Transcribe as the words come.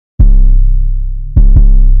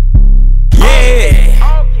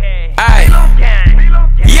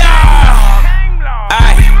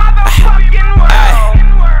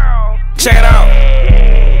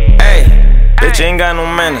ain't got no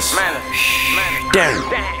manners. Damn.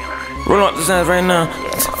 Roll up the signs right now.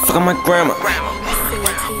 Fuck up my grandma.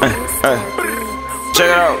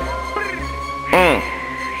 Check it out.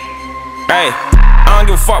 Hey, I don't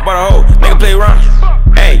give a fuck about a hoe. Nigga play around.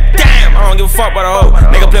 Hey, damn, I don't give a fuck about a hoe.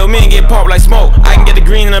 Nigga play with me and get popped like smoke. I can get the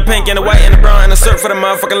green and the pink and the white and the brown and the syrup for the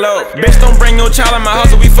motherfucking low. Bitch, don't bring no child in my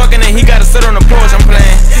house, so we fucking and he gotta sit on the porch. I'm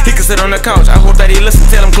playing. He can sit on the couch. I hope that he listen,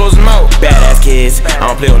 tell him close his mouth. Badass kids, I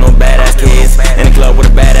don't play with no badass kids. In the club with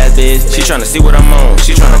a badass bitch. She tryna see what I'm on.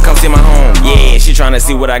 She tryna come see my home. Yeah, she tryna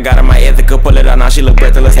see what I got in my ethical. Pull it out, now she look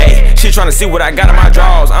breathless. Hey, she tryna see what I got in my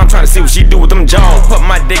drawers. I'm tryna see what she do with them jaws. Put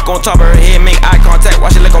my dick on top of her head, make eye contact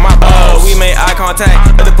while she lick on my balls. We made eye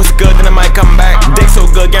contact. If the pussy good, then it might come back. Dick so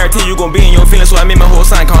good, guarantee you gon' be in your feelings, so I made my whole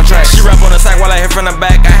sign contract. She rap on the side while I hit from the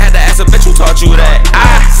back. I had to ask her, bitch, who taught you that?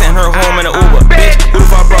 I sent her home in an Uber. Bitch, who the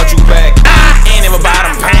fuck brought you back? Ain't never buy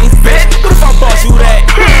them panties, bitch. Who the fuck bought you that?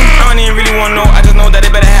 I don't even really wanna know, I just know that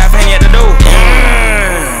they better have Henny at the door.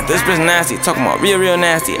 This bitch nasty, talking about real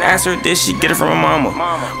nasty. Ask her, did she get it from her mama?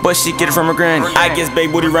 But she get it from her granny. I guess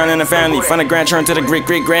big booty running the family. From the grandchildren to the great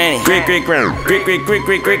granny. Great granny.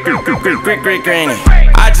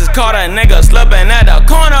 I just caught a nigga slipping at the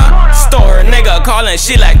corner store. Nigga calling,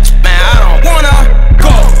 she like, man, I don't wanna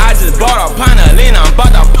go. I just bought a pint of lean, I'm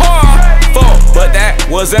about to pour full. But that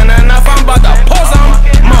wasn't enough, I'm about to pour some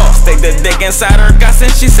more. Stick the dick inside her guts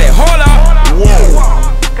and she said, hold up. Whoa,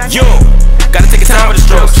 yo. Gotta take your time with the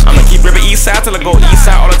strokes. I'ma keep ripping east side till I go east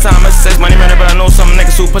side all the time. It says money running, but I know some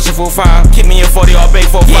niggas who pushing 4-5. Keep me in 40 all big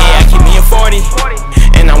 4-5. Yeah, keep me in 40.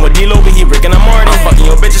 And I'm with D-Lo, but he Rick and Morty. I'm fucking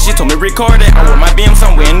your bitches, she told me record it. I want my BM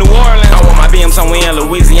somewhere in New Orleans. I want my BM somewhere in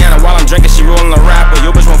Louisiana. While I'm drinking, she rolling a rapper.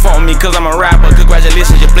 Your bitch won't fuck with me cause I'm a rapper.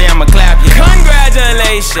 Congratulations, you play, I'ma clap you.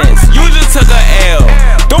 Congratulations, you just took a L.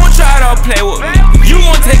 Don't try to play with me, you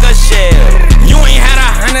gon' take a shell. You ain't had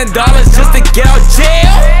 $100 just to get out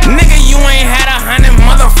jail. Nigga, you ain't had $100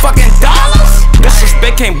 motherfucking dollars.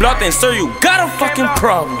 Disrespect can't block, then sir, you got a fucking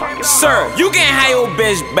problem. Sir, you can't have your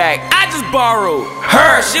bitch back. I just borrowed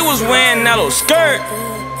her. She was wearing that little skirt,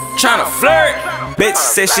 tryna flirt. Bitch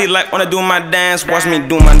said she like when I do my dance. Watch me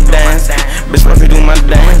do my dance. Bitch, watch me do my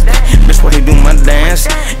dance. Bitch, watch me do my dance.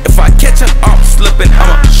 If I catch her up slipping,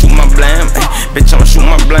 I'ma shoot my blam. Bitch, I'ma shoot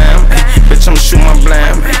my blam. Bitch, I'ma shoot my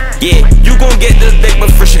blam. Yeah, you gon' get this dick,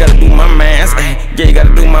 but first you gotta do my mans. Yeah, you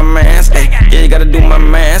gotta do my mans. Yeah, you gotta do my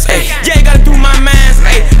mans. Yeah, you gotta do my mans.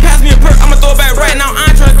 Pass me a perk, I'ma throw it back right now.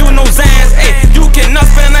 I ain't tryna do no Zans. You cannot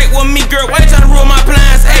spend the night with me, girl. Why you tryna ruin my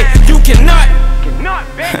plans? You cannot.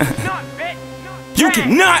 You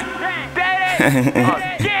cannot.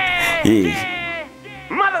 Yeah.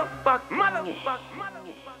 Motherfucker.